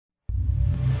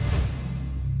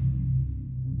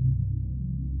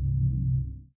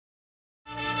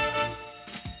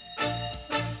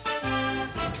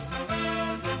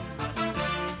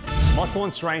Muscle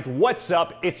and Strength, what's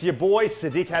up? It's your boy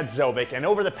Sadik Hadzovic, and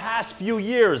over the past few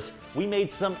years, we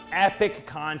made some epic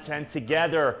content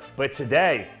together. But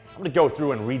today, I'm gonna go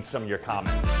through and read some of your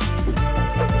comments.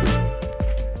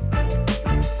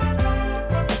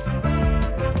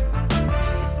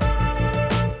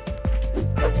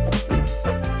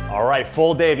 All right,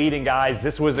 full day of eating, guys.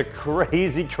 This was a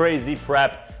crazy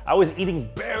prep. I was eating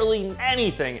barely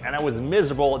anything, and I was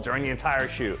miserable during the entire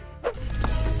shoot.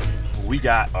 We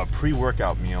got a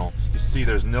pre-workout meal. As you can see,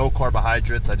 there's no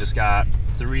carbohydrates. I just got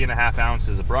 3.5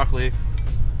 ounces of broccoli,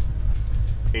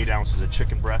 8 ounces of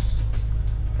chicken breast,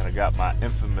 and I got my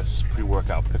infamous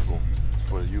pre-workout pickle.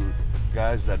 For you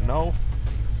guys that know,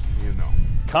 you know.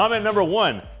 Comment number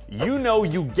 1. You know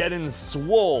you getting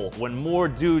swole when more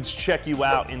dudes check you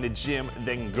out in the gym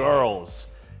than girls.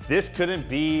 This couldn't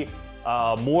be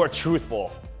more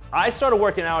truthful. I started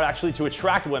working out actually to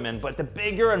attract women, but the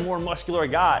bigger and more muscular I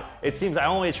got, it seems I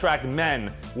only attract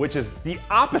men, which is the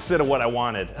opposite of what I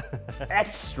wanted.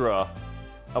 Extra,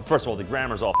 first of all, the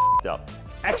grammar's all f***ed up.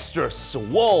 Extra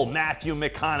swole Matthew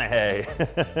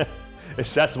McConaughey.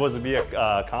 Is that supposed to be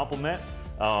a compliment?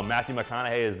 Matthew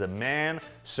McConaughey is the man,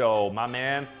 so my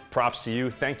man, props to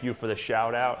you. Thank you for the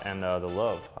shout out and the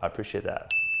love. I appreciate that.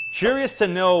 Curious to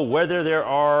know whether there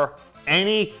are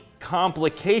any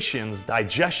complications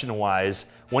digestion-wise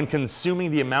when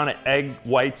consuming the amount of egg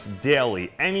whites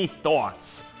daily. Any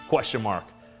thoughts? Question mark.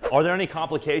 Are there any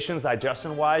complications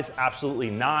digestion-wise? Absolutely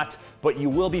not, but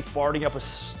you will be farting up a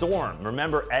storm.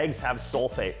 Remember, eggs have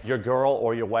sulfate. Your girl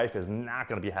or your wife is not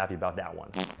gonna be happy about that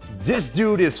one. This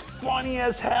dude is funny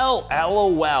as hell,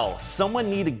 LOL. Someone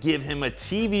need to give him a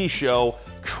TV show,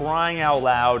 crying out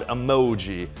loud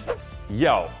emoji.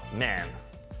 Yo, man.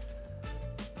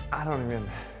 I don't even,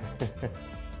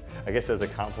 I guess as a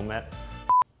compliment.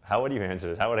 How would you answer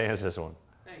this? How would I answer this one?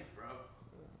 Thanks, bro.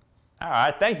 All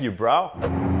right, thank you, bro.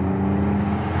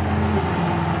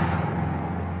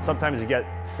 Sometimes you get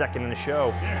second in the show.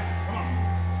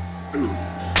 Yeah, come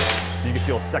on. You can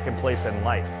feel second place in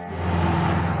life.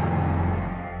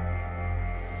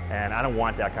 And I don't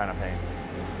want that kind of pain.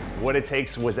 What It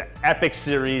Takes was an epic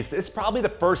series. It's probably the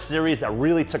first series that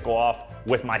really took off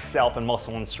with myself and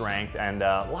Muscle and Strength, and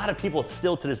a lot of people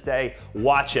still to this day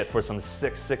watch it for some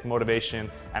sick motivation,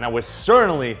 and I was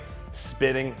certainly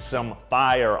spitting some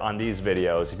fire on these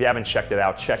videos. If you haven't checked it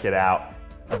out, check it out.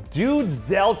 Dude's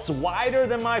delts wider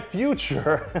than my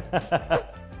future.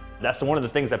 That's one of the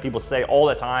things that people say all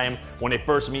the time when they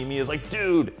first meet me is like,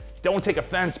 dude, don't take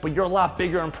offense, but you're a lot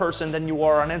bigger in person than you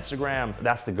are on Instagram.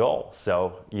 That's the goal,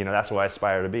 so you know that's what I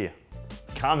aspire to be.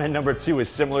 Comment number 2 is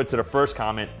similar to the first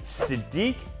comment.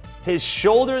 Sadik, his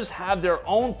shoulders have their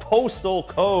own postal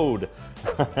code.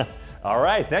 All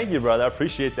right, thank you, brother. I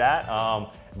appreciate that.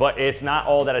 But it's not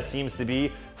all that it seems to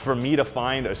be. For me to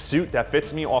find a suit that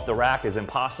fits me off the rack is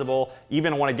impossible.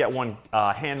 Even when I get one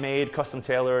handmade, custom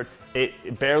tailored,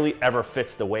 it barely ever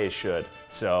fits the way it should.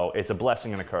 So it's a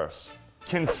blessing and a curse.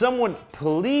 Can someone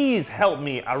please help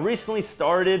me? I recently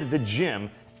started the gym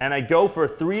and I go for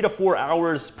 3 to 4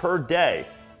 hours per day.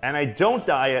 And I don't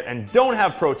diet and don't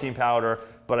have protein powder,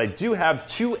 but I do have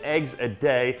 2 eggs a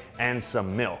day and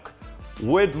some milk.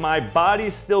 Would my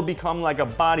body still become like a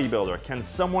bodybuilder? Can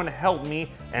someone help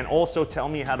me and also tell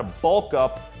me how to bulk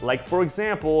up? Like, for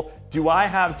example, do I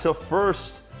have to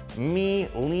first me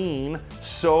lean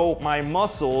so my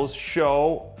muscles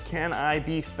show? Can I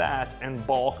be fat and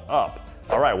bulk up?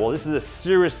 All right, well, this is a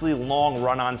seriously long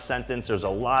run-on sentence. There's a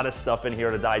lot of stuff in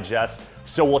here to digest,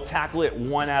 so we'll tackle it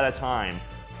one at a time.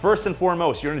 First and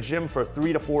foremost, you're in the gym for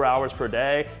 3 to 4 hours per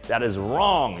day. That is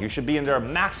wrong. You should be in there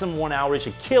maximum 1 hour. You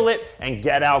should kill it and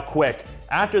get out quick.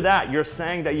 After that, you're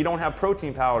saying that you don't have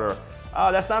protein powder.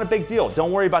 That's not a big deal.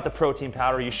 Don't worry about the protein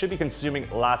powder. You should be consuming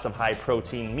lots of high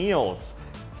protein meals.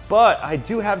 But I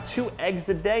do have 2 eggs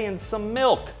a day and some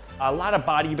milk. A lot of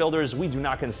bodybuilders, we do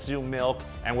not consume milk,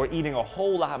 and we're eating a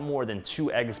whole lot more than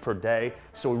 2 eggs per day.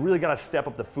 So we really gotta step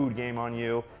up the food game on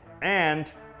you.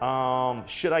 And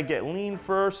should I get lean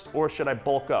first or should I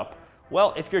bulk up?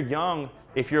 Well, if you're young,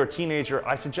 if you're a teenager,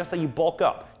 I suggest that you bulk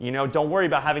up. You know, don't worry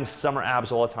about having summer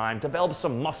abs all the time. Develop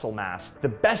some muscle mass. The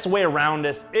best way around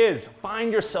this is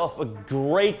find yourself a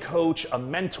great coach, a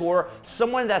mentor,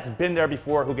 someone that's been there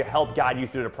before who can help guide you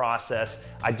through the process.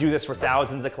 I do this for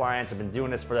thousands of clients. I've been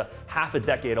doing this for half a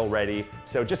decade already.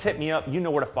 So just hit me up. You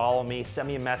know where to follow me. Send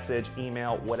me a message,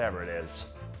 email, whatever it is.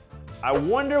 I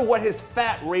wonder what his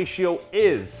fat ratio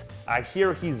is. I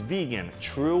hear he's vegan.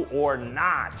 True or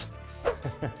not?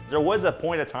 There was a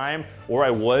point of time where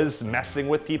I was messing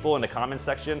with people in the comment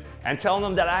section and telling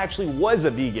them that I actually was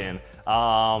a vegan.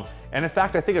 And in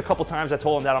fact, I think a couple times I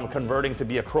told him that I'm converting to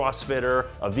be a CrossFitter,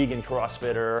 a vegan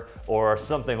CrossFitter, or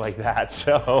something like that.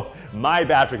 So my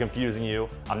bad for confusing you.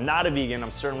 I'm not a vegan,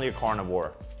 I'm certainly a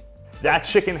carnivore. That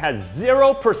chicken has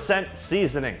 0%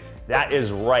 seasoning. That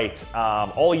is right.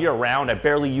 All year round, I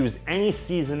barely use any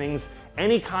seasonings,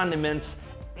 any condiments,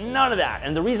 none of that.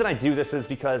 And the reason I do this is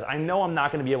because I know I'm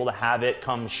not gonna be able to have it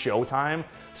come showtime,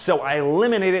 so I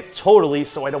eliminate it totally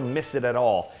so I don't miss it at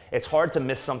all. It's hard to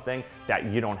miss something that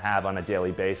you don't have on a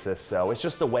daily basis, so it's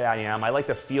just the way I am. I like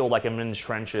to feel like I'm in the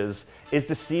trenches. Is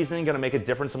the seasoning gonna make a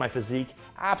difference in my physique?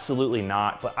 Absolutely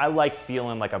not, but I like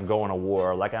feeling like I'm going to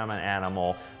war, like I'm an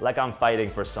animal, like I'm fighting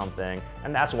for something,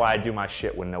 and that's why I do my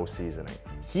shit with no seasoning.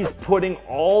 He's putting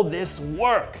all this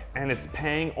work and it's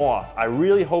paying off. I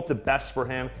really hope the best for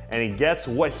him and he gets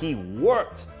what he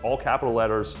worked, all capital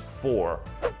letters, for.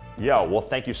 Yo, well,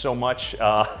 thank you so much.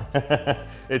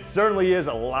 It certainly is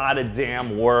a lot of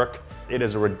damn work. It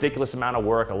is a ridiculous amount of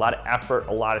work, a lot of effort,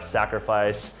 a lot of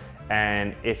sacrifice.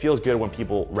 And it feels good when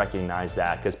people recognize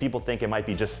that, because people think it might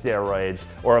be just steroids,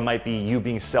 or it might be you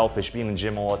being selfish, being in the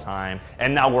gym all the time,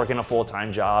 and not working a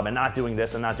full-time job, and not doing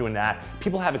this and not doing that.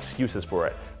 People have excuses for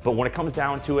it. But when it comes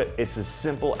down to it, it's as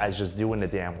simple as just doing the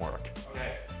damn work.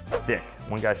 Okay. Thick.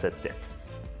 One guy said thick.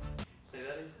 Say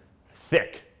that again?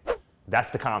 Thick.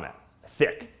 That's the comment.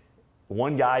 Thick.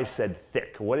 One guy said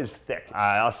thick. What is thick?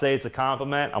 I'll say it's a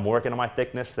compliment. I'm working on my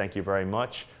thickness. Thank you very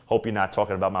much. Hope you're not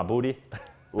talking about my booty.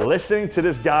 Listening to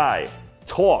this guy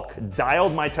talk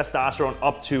dialed my testosterone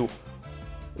up to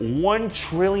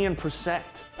 1,000,000,000%.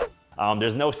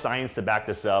 There's no science to back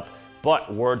this up,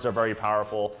 but words are very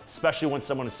powerful, especially when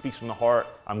someone speaks from the heart.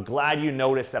 I'm glad you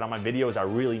noticed that on my videos I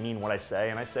really mean what I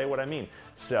say, and I say what I mean.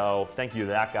 So thank you to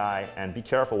that guy, and be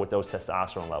careful with those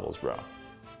testosterone levels, bro.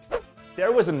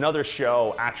 There was another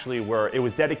show actually where it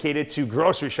was dedicated to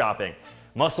grocery shopping.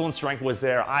 Muscle and Strength was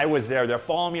there, I was there. They're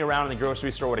following me around in the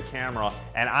grocery store with a camera,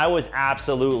 and I was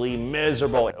absolutely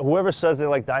miserable. Whoever says they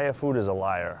like diet food is a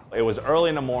liar. It was early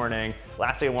in the morning.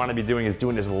 Last thing I want to be doing is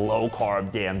doing this low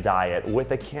carb damn diet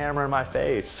with a camera in my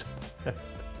face.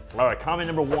 All right, comment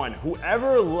number 1.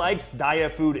 Whoever likes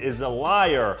diet food is a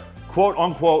liar. Quote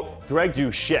unquote, Greg do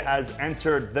shit has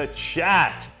entered the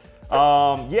chat.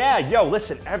 Yeah, yo,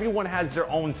 listen, everyone has their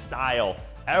own style.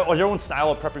 Or their own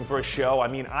style of prepping for a show. I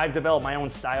mean, I've developed my own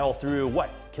style through,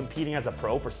 competing as a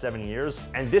pro for 7 years.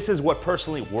 And this is what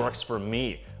personally works for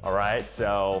me, all right?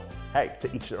 So, hey,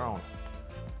 to each their own.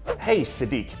 Hey,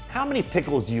 Sadik, how many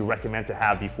pickles do you recommend to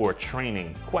have before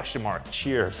training? Question mark,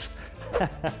 cheers.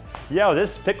 Yo,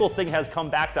 this pickle thing has come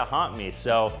back to haunt me.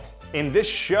 So, in this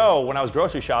show, when I was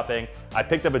grocery shopping, I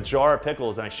picked up a jar of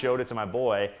pickles and I showed it to my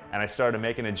boy, and I started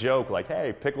making a joke like,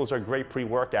 hey, pickles are great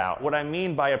pre-workout. What I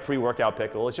mean by a pre-workout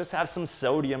pickle is just have some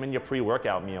sodium in your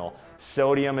pre-workout meal.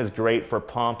 Sodium is great for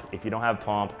pump. If you don't have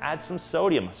pump, add some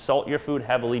sodium. Salt your food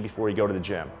heavily before you go to the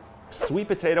gym. Sweet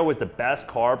potato is the best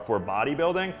carb for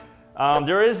bodybuilding.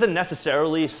 There isn't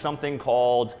necessarily something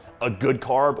called a good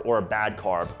carb or a bad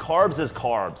carb. Carbs is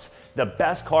carbs. The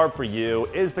best carb for you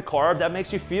is the carb that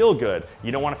makes you feel good.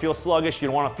 You don't want to feel sluggish, you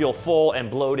don't want to feel full and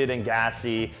bloated and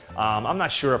gassy. I'm not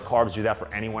sure if carbs do that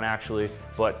for anyone actually,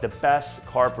 but the best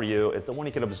carb for you is the one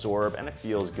you can absorb and it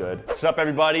feels good. What's up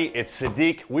everybody, it's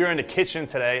Sadik. We're in the kitchen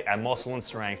today at Muscle and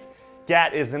Strength.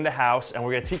 Gat is in the house and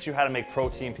we're gonna teach you how to make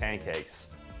protein pancakes.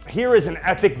 Here is an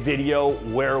epic video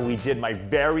where we did my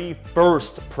very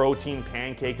first protein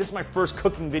pancake. This is my first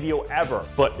cooking video ever,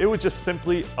 but it was just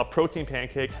simply a protein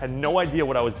pancake. Had no idea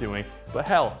what I was doing, but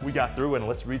hell, we got through it and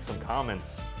let's read some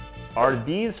comments. Are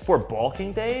these for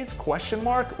bulking days, question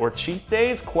mark, or cheat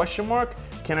days, question mark?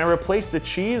 Can I replace the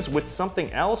cheese with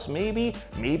something else, maybe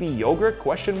yogurt,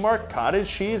 question mark? Cottage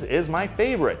cheese is my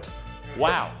favorite.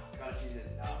 Wow.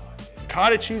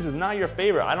 Cottage cheese is not your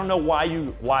favorite. I don't know why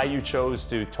you chose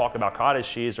to talk about cottage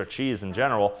cheese or cheese in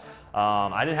general.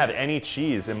 I didn't have any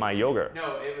cheese in my yogurt.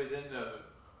 No, it was in the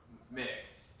mix.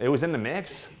 It was in the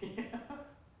mix? Yeah.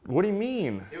 What do you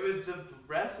mean? It was the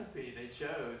recipe they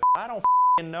chose. I don't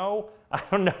know. I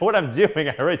don't know what I'm doing.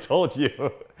 I already told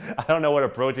you. I don't know what a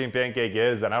protein pancake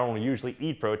is, and I don't usually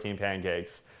eat protein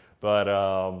pancakes. But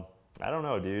I don't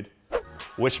know, dude.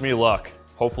 Wish me luck.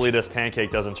 Hopefully this pancake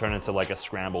doesn't turn into like a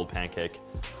scrambled pancake.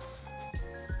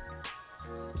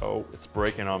 Oh, it's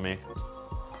breaking on me.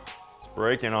 It's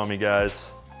breaking on me, guys.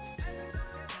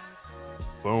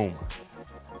 Boom.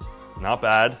 Not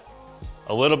bad.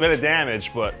 A little bit of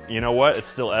damage, but you know what? It's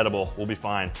still edible. We'll be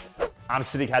fine. I'm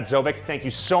Sadik Hadzovic. Thank you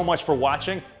so much for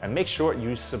watching, and make sure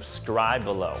you subscribe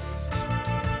below.